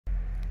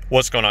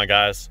What's going on,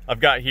 guys?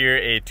 I've got here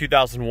a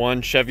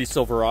 2001 Chevy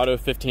Silverado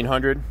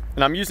 1500,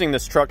 and I'm using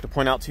this truck to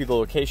point out to you the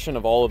location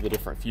of all of the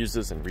different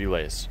fuses and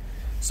relays.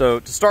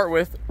 So to start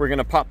with, we're going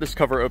to pop this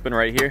cover open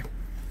right here.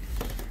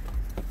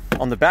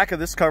 On the back of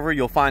this cover,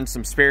 you'll find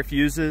some spare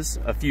fuses,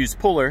 a fuse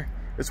puller,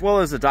 as well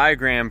as a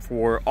diagram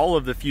for all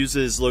of the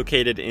fuses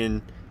located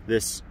in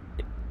this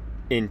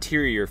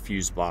interior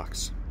fuse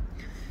box.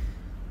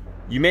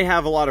 You may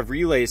have a lot of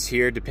relays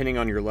here depending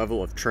on your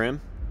level of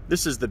trim.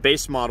 This is the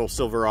base model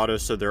Silverado,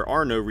 so there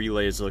are no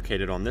relays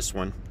located on this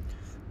one.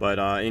 But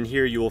in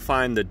here you will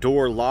find the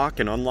door lock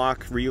and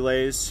unlock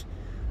relays,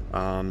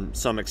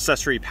 some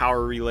accessory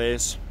power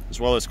relays,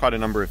 as well as quite a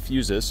number of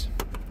fuses.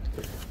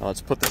 Now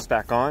let's put this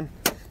back on,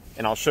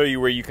 and I'll show you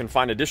where you can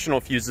find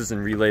additional fuses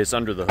and relays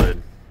under the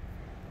hood.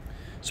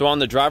 So on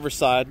the driver's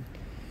side,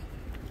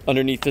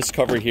 underneath this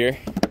cover here,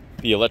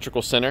 the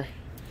electrical center,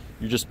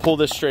 you just pull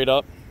this straight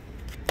up.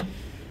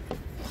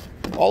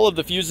 All of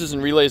the fuses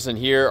and relays in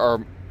here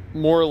are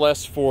more or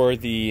less for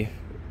the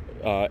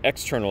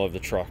external of the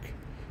truck.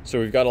 So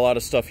we've got a lot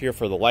of stuff here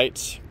for the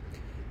lights,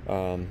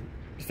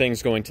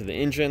 things going to the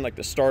engine like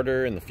the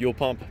starter and the fuel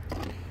pump,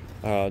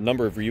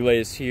 number of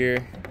relays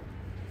here.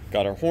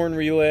 Got our horn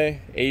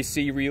relay,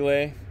 AC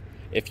relay.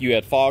 If you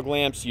had fog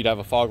lamps, you'd have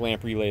a fog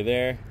lamp relay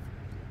there.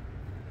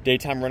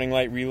 Daytime running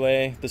light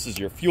relay. This is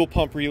your fuel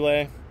pump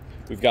relay.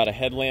 We've got a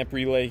headlamp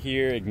relay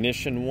here,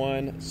 ignition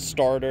one,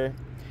 starter.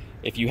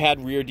 If you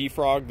had rear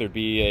defrog, there'd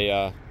be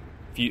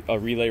a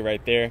relay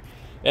right there.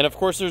 And of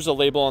course there's a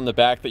label on the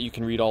back that you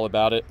can read all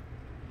about it.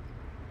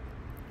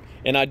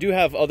 And I do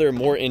have other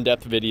more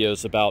in-depth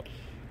videos about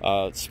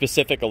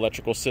specific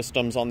electrical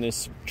systems on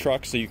this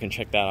truck, so you can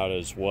check that out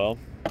as well.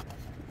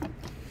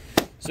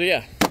 So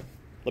yeah,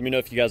 let me know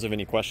if you guys have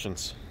any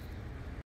questions.